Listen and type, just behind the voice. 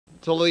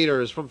to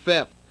leaders from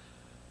 5th.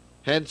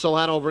 Hensel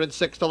Hanover in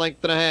 6th, a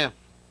length and a half.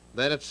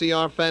 Then it's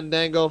CR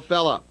Fandango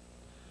Fella.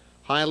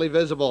 Highly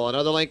Visible,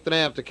 another length and a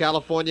half to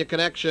California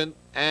Connection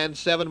and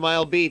 7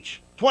 Mile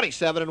Beach.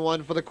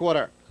 27-1 for the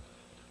quarter.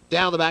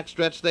 Down the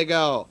backstretch they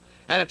go.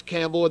 And it's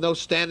Campbell with no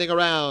standing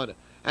around.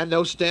 And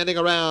no standing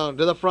around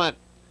to the front.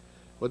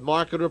 With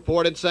Market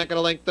Report in 2nd, a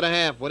length and a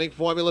half. Winning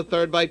Formula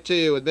 3rd by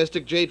 2. With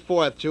Mystic Jade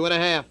 4th,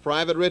 2.5.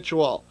 Private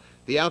Ritual.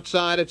 The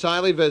outside, it's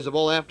Highly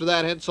Visible. After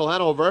that, Hensel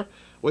Hanover.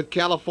 With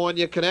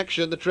California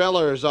Connection, the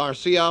trailers are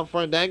CR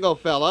Fandango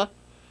Fella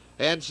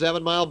and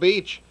 7 Mile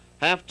Beach.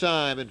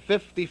 Halftime in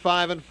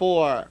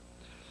 55-4.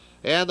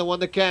 And the one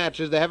to catch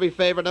is the heavy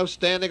favorite, no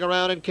standing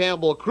around in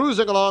Campbell,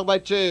 cruising along by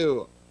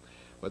 2.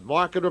 With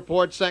Market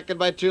Report 2nd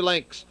by 2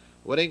 lengths.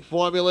 Winning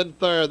Formula in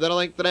 3rd, then a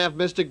length and a half,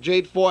 Mystic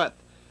Jade 4th.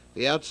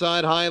 The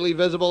outside, Highly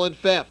Visible in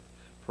 5th.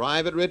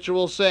 Private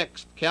Ritual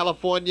 6th.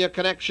 California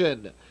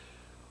Connection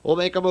will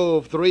make a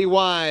move 3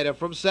 wide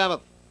from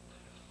 7th.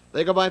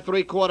 They go by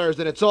 3/4,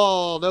 and it's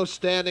all no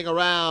standing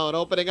around,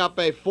 opening up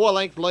a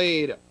 4-length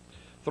lead.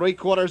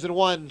 3/4 and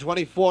 1,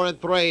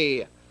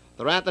 24-3.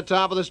 They're at the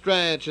top of the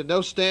stretch, and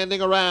no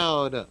standing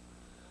around.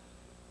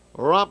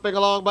 Romping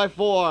along by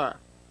 4.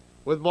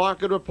 With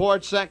Market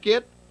Report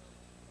 2nd.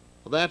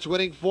 Well, that's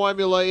Winning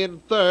Formula in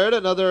 3rd.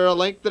 Another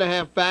length and a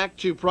half back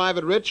to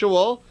Private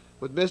Ritual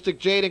with Mystic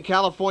Jade and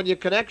California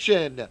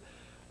Connection.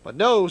 But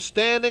no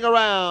standing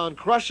around.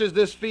 Crushes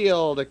this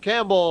field.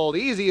 Campbell,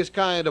 the easiest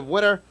kind of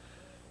winner.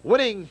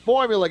 Winning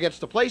Formula gets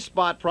the place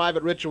spot.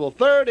 Private Ritual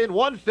 3rd in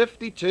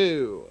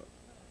 1:52.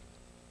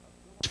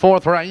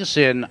 4th race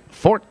in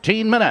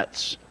 14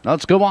 minutes.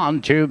 Let's go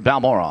on to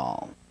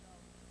Balmoral.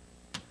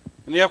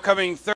 In the upcoming